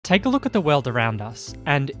Take a look at the world around us,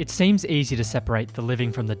 and it seems easy to separate the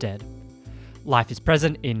living from the dead. Life is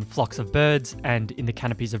present in flocks of birds and in the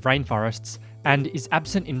canopies of rainforests, and is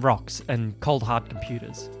absent in rocks and cold hard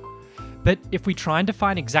computers. But if we try and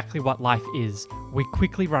define exactly what life is, we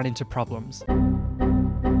quickly run into problems.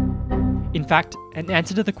 In fact, an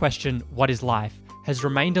answer to the question, what is life, has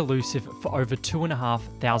remained elusive for over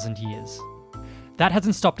 2,500 years. That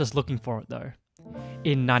hasn't stopped us looking for it though.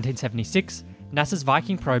 In 1976, NASA's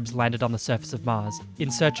Viking probes landed on the surface of Mars in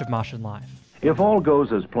search of Martian life. If all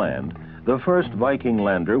goes as planned, the first Viking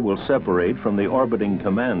lander will separate from the orbiting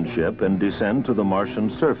command ship and descend to the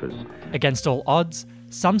Martian surface. Against all odds,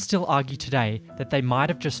 some still argue today that they might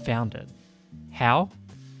have just found it. How?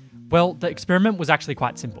 Well, the experiment was actually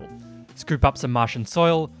quite simple. Scoop up some Martian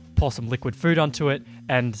soil, pour some liquid food onto it,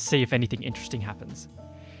 and see if anything interesting happens.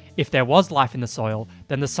 If there was life in the soil,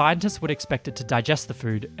 then the scientists would expect it to digest the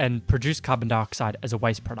food and produce carbon dioxide as a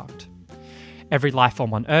waste product. Every life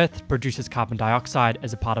form on Earth produces carbon dioxide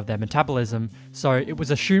as a part of their metabolism, so it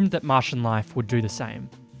was assumed that Martian life would do the same.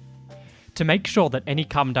 To make sure that any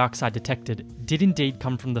carbon dioxide detected did indeed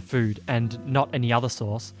come from the food and not any other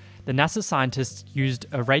source, the NASA scientists used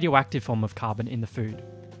a radioactive form of carbon in the food.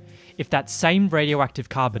 If that same radioactive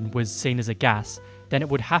carbon was seen as a gas, then it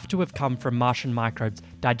would have to have come from Martian microbes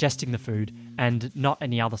digesting the food and not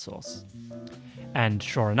any other source. And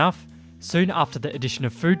sure enough, soon after the addition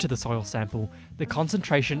of food to the soil sample, the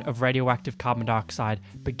concentration of radioactive carbon dioxide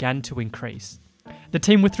began to increase. The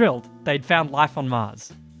team were thrilled, they'd found life on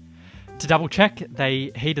Mars. To double check,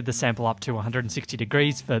 they heated the sample up to 160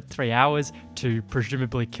 degrees for 3 hours to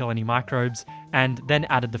presumably kill any microbes, and then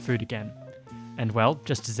added the food again. And well,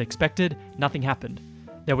 just as expected, nothing happened.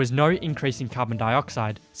 There was no increase in carbon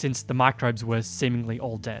dioxide since the microbes were seemingly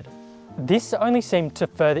all dead. This only seemed to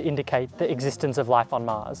further indicate the existence of life on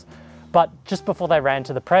Mars. But just before they ran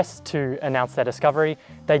to the press to announce their discovery,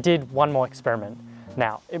 they did one more experiment.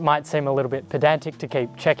 Now, it might seem a little bit pedantic to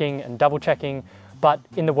keep checking and double checking, but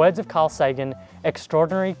in the words of Carl Sagan,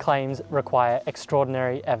 extraordinary claims require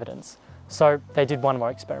extraordinary evidence. So they did one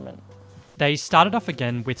more experiment. They started off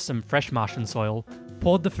again with some fresh Martian soil,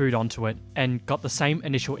 poured the food onto it, and got the same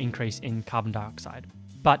initial increase in carbon dioxide.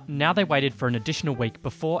 But now they waited for an additional week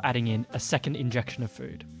before adding in a second injection of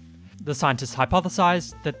food. The scientists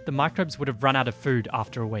hypothesized that the microbes would have run out of food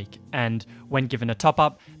after a week, and when given a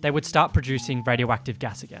top-up, they would start producing radioactive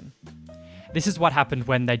gas again. This is what happened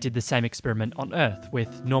when they did the same experiment on Earth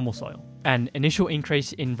with normal soil. An initial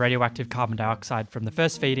increase in radioactive carbon dioxide from the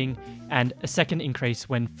first feeding, and a second increase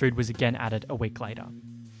when food was again added a week later.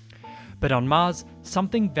 But on Mars,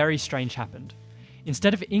 something very strange happened.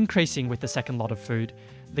 Instead of increasing with the second lot of food,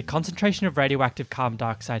 the concentration of radioactive carbon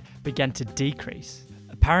dioxide began to decrease.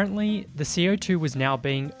 Apparently, the CO2 was now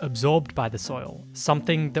being absorbed by the soil,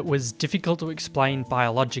 something that was difficult to explain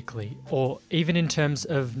biologically, or even in terms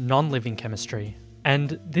of non-living chemistry.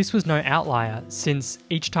 And this was no outlier, since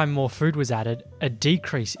each time more food was added, a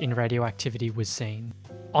decrease in radioactivity was seen.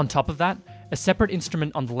 On top of that, a separate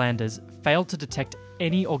instrument on the landers failed to detect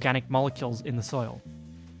any organic molecules in the soil.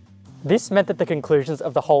 This meant that the conclusions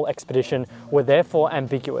of the whole expedition were therefore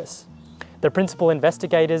ambiguous. The principal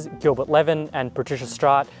investigators, Gilbert Levin and Patricia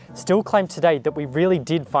Straat, still claim today that we really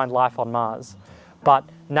did find life on Mars. But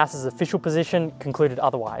NASA's official position concluded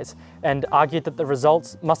otherwise, and argued that the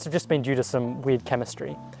results must have just been due to some weird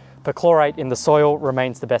chemistry. Perchlorate in the soil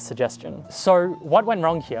remains the best suggestion. So what went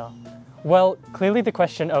wrong here? Well, clearly the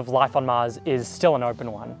question of life on Mars is still an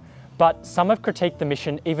open one, but some have critiqued the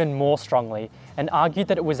mission even more strongly and argued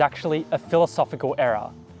that it was actually a philosophical error.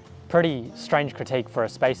 Pretty strange critique for a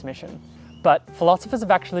space mission. But philosophers have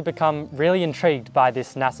actually become really intrigued by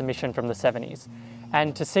this NASA mission from the 70s.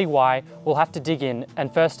 And to see why, we'll have to dig in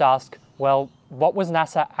and first ask, well, what was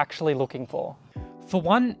NASA actually looking for? For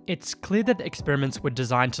one, it's clear that the experiments were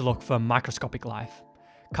designed to look for microscopic life.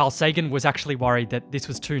 Carl Sagan was actually worried that this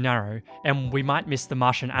was too narrow, and we might miss the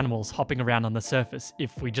Martian animals hopping around on the surface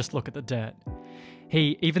if we just look at the dirt.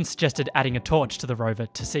 He even suggested adding a torch to the rover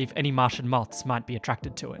to see if any Martian moths might be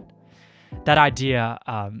attracted to it. That idea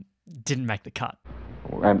didn't make the cut.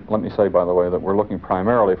 And let me say, by the way, that we're looking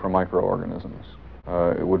primarily for microorganisms.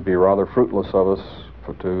 It would be rather fruitless of us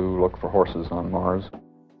to look for horses on Mars.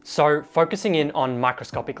 So, focusing in on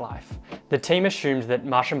microscopic life, the team assumed that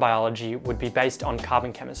Martian biology would be based on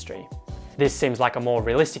carbon chemistry. This seems like a more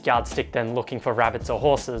realistic yardstick than looking for rabbits or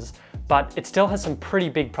horses, but it still has some pretty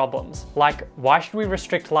big problems. Like, why should we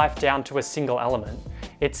restrict life down to a single element?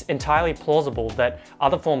 It's entirely plausible that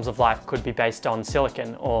other forms of life could be based on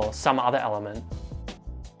silicon or some other element.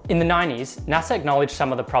 In the 90s, NASA acknowledged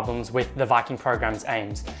some of the problems with the Viking program's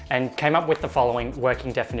aims and came up with the following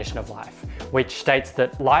working definition of life, which states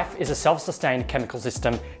that life is a self-sustained chemical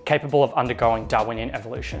system capable of undergoing Darwinian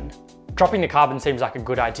evolution. Dropping the carbon seems like a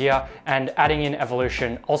good idea, and adding in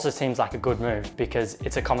evolution also seems like a good move because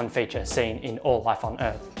it's a common feature seen in all life on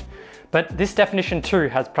Earth. But this definition too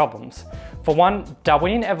has problems. For one,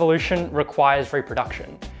 Darwinian evolution requires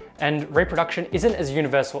reproduction, and reproduction isn't as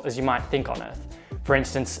universal as you might think on Earth. For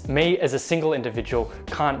instance, me as a single individual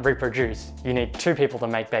can't reproduce. You need two people to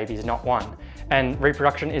make babies, not one. And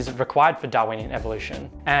reproduction is required for Darwinian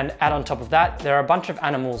evolution. And add on top of that, there are a bunch of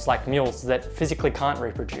animals like mules that physically can't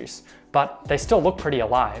reproduce, but they still look pretty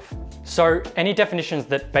alive. So any definitions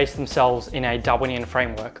that base themselves in a Darwinian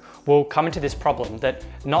framework will come into this problem that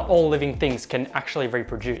not all living things can actually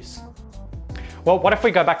reproduce. Well, what if we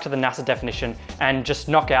go back to the NASA definition and just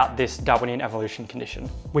knock out this Darwinian evolution condition,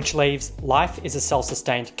 which leaves life is a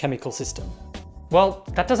self-sustained chemical system? Well,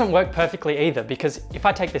 that doesn't work perfectly either, because if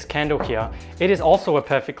I take this candle here, it is also a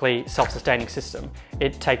perfectly self-sustaining system.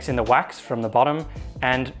 It takes in the wax from the bottom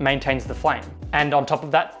and maintains the flame. And on top of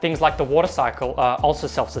that, things like the water cycle are also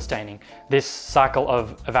self-sustaining. This cycle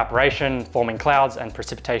of evaporation, forming clouds, and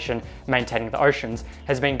precipitation, maintaining the oceans,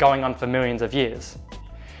 has been going on for millions of years.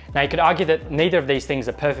 Now you could argue that neither of these things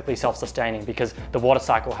are perfectly self-sustaining because the water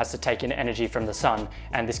cycle has to take in energy from the sun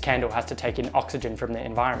and this candle has to take in oxygen from the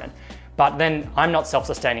environment. But then I'm not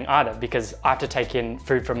self-sustaining either because I have to take in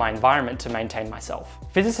food from my environment to maintain myself.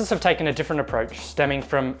 Physicists have taken a different approach stemming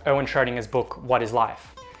from Erwin Schrödinger's book, What is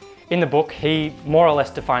Life? In the book, he more or less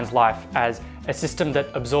defines life as a system that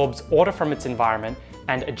absorbs order from its environment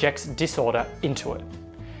and ejects disorder into it.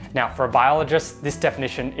 Now, for a biologist, this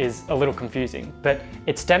definition is a little confusing, but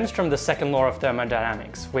it stems from the second law of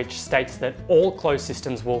thermodynamics, which states that all closed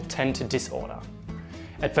systems will tend to disorder.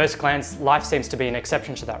 At first glance, life seems to be an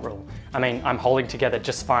exception to that rule. I mean, I'm holding together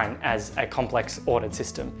just fine as a complex ordered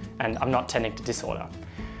system, and I'm not tending to disorder.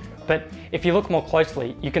 But if you look more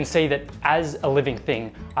closely, you can see that as a living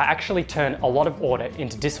thing, I actually turn a lot of order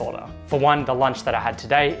into disorder. For one, the lunch that I had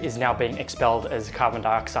today is now being expelled as carbon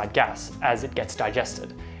dioxide gas as it gets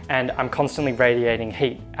digested, and I'm constantly radiating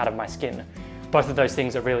heat out of my skin. Both of those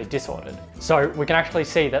things are really disordered. So we can actually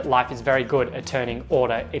see that life is very good at turning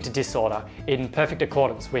order into disorder in perfect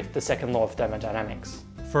accordance with the second law of thermodynamics.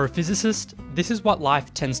 For a physicist, this is what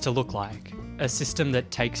life tends to look like. A system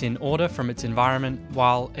that takes in order from its environment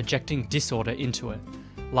while ejecting disorder into it.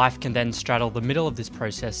 Life can then straddle the middle of this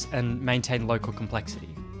process and maintain local complexity.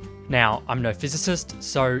 Now, I'm no physicist,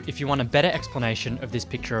 so if you want a better explanation of this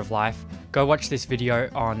picture of life, go watch this video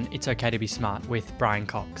on It's Okay to be Smart with Brian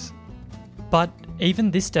Cox. But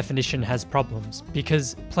even this definition has problems,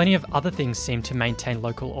 because plenty of other things seem to maintain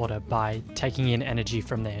local order by taking in energy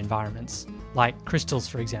from their environments, like crystals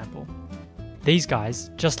for example. These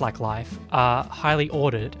guys, just like life, are highly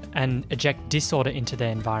ordered and eject disorder into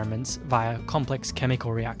their environments via complex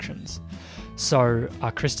chemical reactions. So,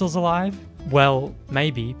 are crystals alive? Well,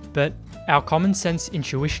 maybe, but our common sense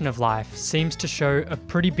intuition of life seems to show a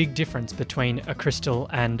pretty big difference between a crystal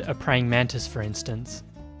and a praying mantis, for instance.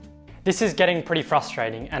 This is getting pretty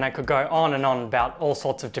frustrating, and I could go on and on about all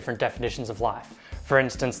sorts of different definitions of life. For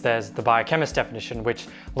instance, there's the Biochemist Definition, which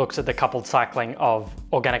looks at the coupled cycling of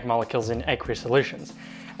organic molecules in aqueous solutions,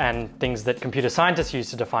 and things that computer scientists use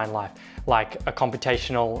to define life, like a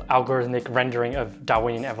computational algorithmic rendering of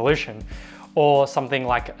Darwinian evolution, or something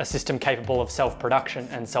like a system capable of self-production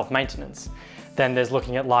and self-maintenance. Then there's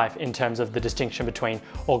looking at life in terms of the distinction between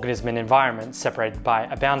organism and environment separated by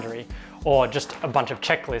a boundary, or just a bunch of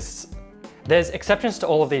checklists. There's exceptions to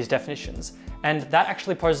all of these definitions, and that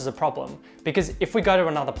actually poses a problem, because if we go to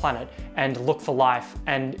another planet and look for life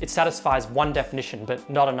and it satisfies one definition but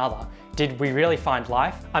not another, did we really find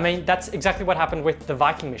life? I mean, that's exactly what happened with the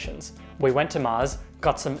Viking missions. We went to Mars,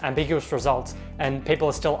 got some ambiguous results, and people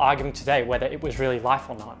are still arguing today whether it was really life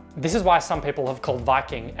or not. This is why some people have called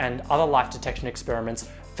Viking and other life detection experiments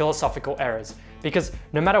philosophical errors, because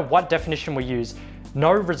no matter what definition we use,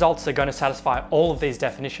 no results are going to satisfy all of these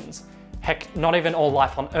definitions. Heck, not even all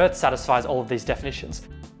life on Earth satisfies all of these definitions.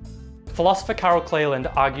 Philosopher Carol Cleland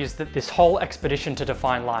argues that this whole expedition to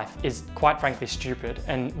define life is quite frankly stupid,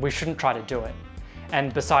 and we shouldn't try to do it.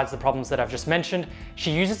 And besides the problems that I've just mentioned,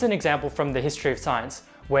 she uses an example from the history of science,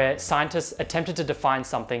 where scientists attempted to define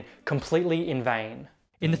something completely in vain.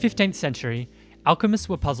 In the 15th century, alchemists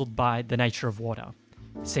were puzzled by the nature of water.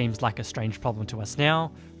 Seems like a strange problem to us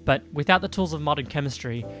now, but without the tools of modern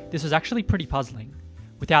chemistry, this was actually pretty puzzling.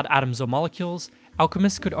 Without atoms or molecules,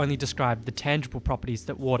 alchemists could only describe the tangible properties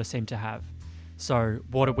that water seemed to have. So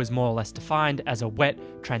water was more or less defined as a wet,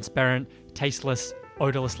 transparent, tasteless,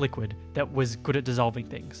 odourless liquid that was good at dissolving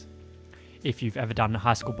things. If you've ever done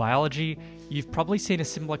high school biology, you've probably seen a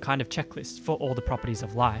similar kind of checklist for all the properties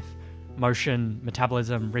of life: motion,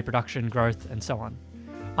 metabolism, reproduction, growth, and so on.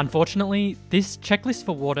 Unfortunately, this checklist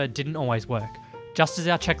for water didn't always work, just as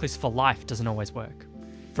our checklist for life doesn't always work.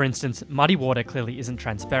 For instance, muddy water clearly isn't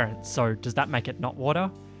transparent, so does that make it not water?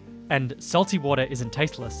 And salty water isn't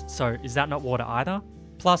tasteless, so is that not water either?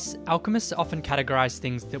 Plus, alchemists often categorize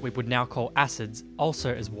things that we would now call acids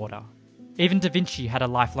also as water. Even Da Vinci had a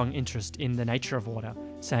lifelong interest in the nature of water,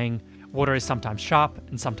 saying, "Water is sometimes sharp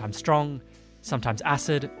and sometimes strong, sometimes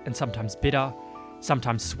acid and sometimes bitter,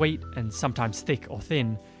 sometimes sweet and sometimes thick or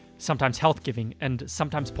thin, sometimes health-giving and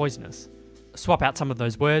sometimes poisonous." Swap out some of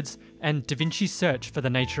those words, and Da Vinci's search for the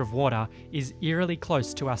nature of water is eerily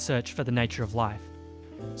close to our search for the nature of life.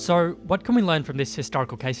 So, what can we learn from this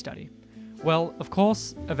historical case study? Well, of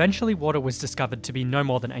course, eventually water was discovered to be no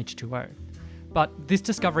more than H2O. But this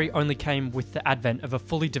discovery only came with the advent of a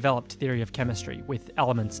fully developed theory of chemistry with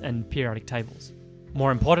elements and periodic tables.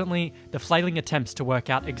 More importantly, the flailing attempts to work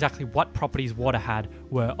out exactly what properties water had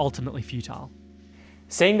were ultimately futile.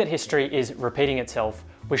 Seeing that history is repeating itself,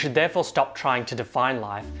 we should therefore stop trying to define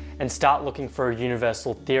life and start looking for a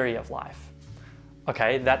universal theory of life.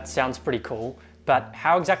 Okay, that sounds pretty cool, but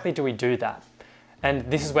how exactly do we do that? And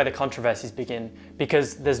this is where the controversies begin,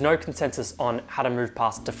 because there's no consensus on how to move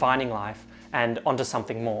past defining life and onto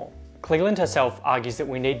something more. Cleland herself argues that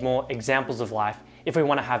we need more examples of life if we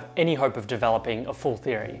want to have any hope of developing a full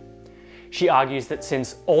theory. She argues that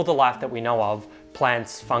since all the life that we know of,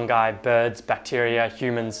 plants, fungi, birds, bacteria,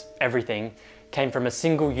 humans, everything, came from a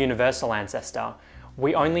single universal ancestor,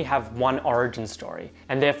 we only have one origin story,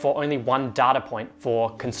 and therefore only one data point for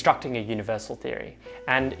constructing a universal theory.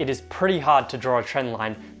 And it is pretty hard to draw a trend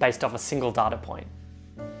line based off a single data point.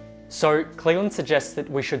 So Cleland suggests that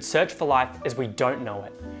we should search for life as we don't know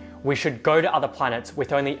it. We should go to other planets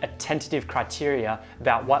with only a tentative criteria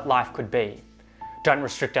about what life could be. Don't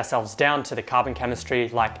restrict ourselves down to the carbon chemistry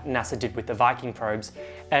like NASA did with the Viking probes,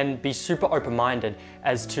 and be super open-minded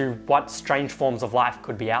as to what strange forms of life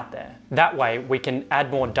could be out there. That way we can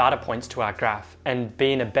add more data points to our graph and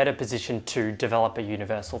be in a better position to develop a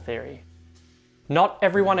universal theory. Not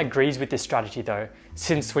everyone agrees with this strategy though,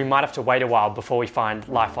 since we might have to wait a while before we find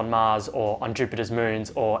life on Mars or on Jupiter's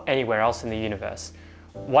moons or anywhere else in the universe.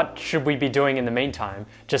 What should we be doing in the meantime?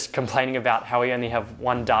 Just complaining about how we only have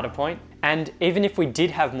one data point? And even if we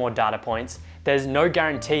did have more data points, there's no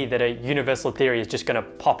guarantee that a universal theory is just going to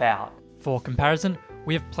pop out. For comparison,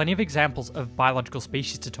 we have plenty of examples of biological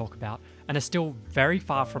species to talk about and are still very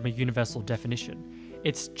far from a universal definition.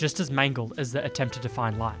 It's just as mangled as the attempt to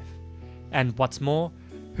define life. And what's more,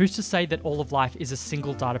 who's to say that all of life is a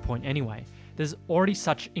single data point anyway? There's already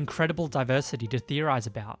such incredible diversity to theorize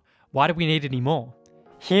about. Why do we need any more?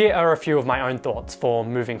 Here are a few of my own thoughts for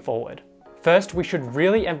moving forward. First, we should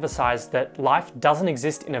really emphasize that life doesn't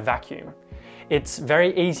exist in a vacuum. It's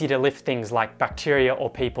very easy to lift things like bacteria or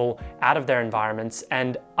people out of their environments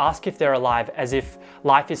and ask if they're alive as if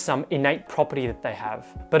life is some innate property that they have.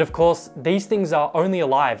 But of course, these things are only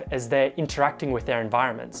alive as they're interacting with their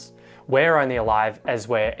environments. We're only alive as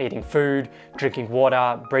we're eating food, drinking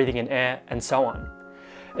water, breathing in air, and so on.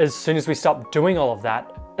 As soon as we stop doing all of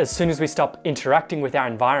that, as soon as we stop interacting with our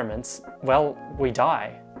environments, well, we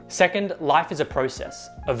die. Second, life is a process,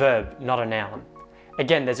 a verb, not a noun.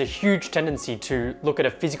 Again, there's a huge tendency to look at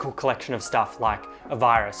a physical collection of stuff like a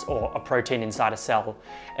virus or a protein inside a cell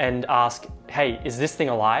and ask, hey, is this thing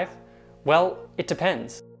alive? Well, it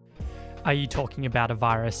depends. Are you talking about a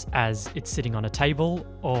virus as it's sitting on a table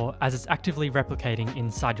or as it's actively replicating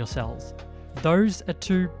inside your cells? Those are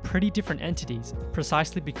two pretty different entities,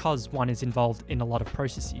 precisely because one is involved in a lot of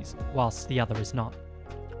processes, whilst the other is not.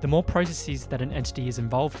 The more processes that an entity is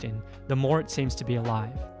involved in, the more it seems to be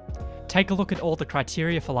alive. Take a look at all the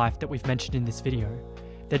criteria for life that we've mentioned in this video.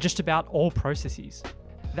 They're just about all processes.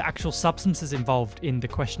 The actual substances involved in the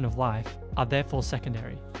question of life are therefore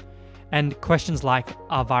secondary. And questions like,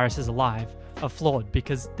 are viruses alive, are flawed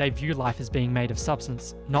because they view life as being made of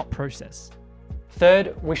substance, not process.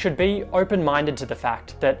 Third, we should be open-minded to the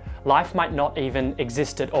fact that life might not even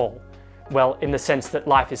exist at all. Well, in the sense that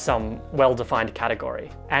life is some well-defined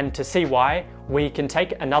category. And to see why, we can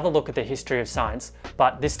take another look at the history of science,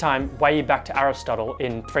 but this time way back to Aristotle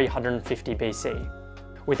in 350 BC.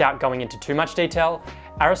 Without going into too much detail,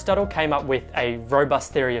 Aristotle came up with a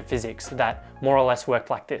robust theory of physics that more or less worked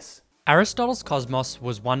like this. Aristotle's cosmos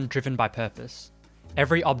was one driven by purpose.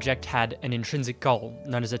 Every object had an intrinsic goal,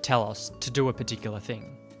 known as a telos, to do a particular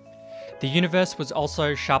thing. The universe was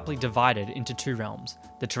also sharply divided into two realms,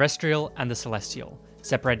 the terrestrial and the celestial,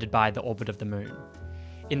 separated by the orbit of the moon.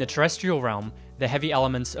 In the terrestrial realm, the heavy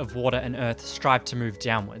elements of water and earth strive to move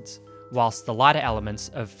downwards, whilst the lighter elements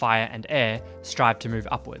of fire and air strive to move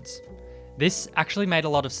upwards. This actually made a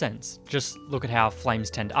lot of sense. Just look at how flames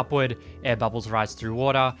tend upward, air bubbles rise through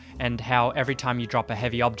water, and how every time you drop a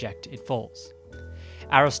heavy object, it falls.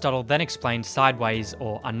 Aristotle then explained sideways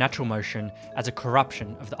or unnatural motion as a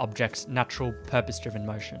corruption of the object's natural purpose-driven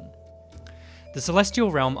motion. The celestial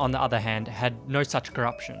realm, on the other hand, had no such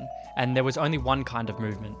corruption, and there was only one kind of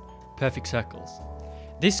movement, perfect circles.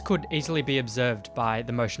 This could easily be observed by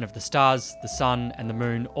the motion of the stars, the sun, and the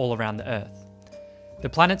moon all around the Earth. The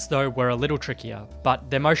planets, though, were a little trickier, but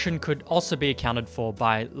their motion could also be accounted for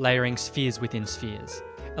by layering spheres within spheres.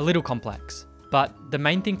 A little complex, but the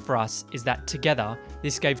main thing for us is that together,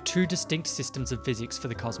 this gave two distinct systems of physics for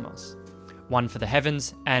the cosmos. One for the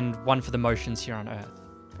heavens, and one for the motions here on Earth.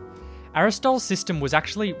 Aristotle's system was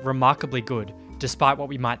actually remarkably good, despite what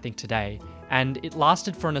we might think today, and it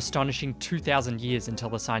lasted for an astonishing 2,000 years until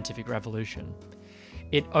the scientific revolution.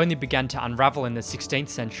 It only began to unravel in the 16th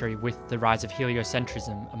century with the rise of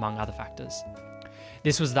heliocentrism, among other factors.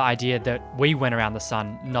 This was the idea that we went around the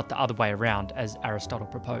sun, not the other way around, as Aristotle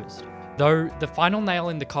proposed. Though the final nail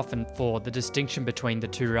in the coffin for the distinction between the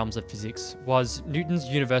two realms of physics was Newton's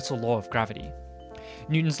universal law of gravity.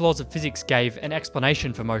 Newton's laws of physics gave an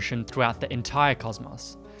explanation for motion throughout the entire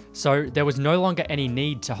cosmos, so there was no longer any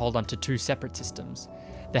need to hold on to two separate systems.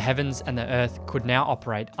 The heavens and the earth could now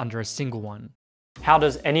operate under a single one. How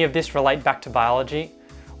does any of this relate back to biology?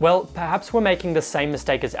 Well, perhaps we're making the same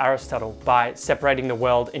mistake as Aristotle by separating the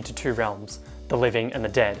world into two realms, the living and the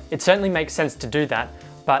dead. It certainly makes sense to do that,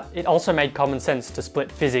 but it also made common sense to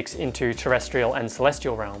split physics into terrestrial and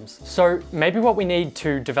celestial realms. So maybe what we need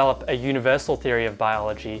to develop a universal theory of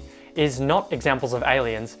biology is not examples of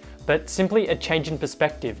aliens, but simply a change in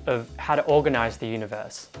perspective of how to organise the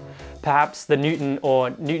universe. Perhaps the Newton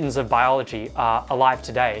or Newtons of biology are alive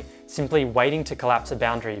today, simply waiting to collapse a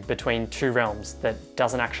boundary between two realms that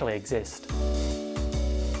doesn't actually exist.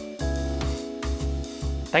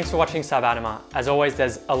 Thanks for watching Subanima. As always,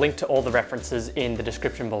 there's a link to all the references in the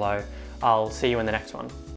description below. I'll see you in the next one.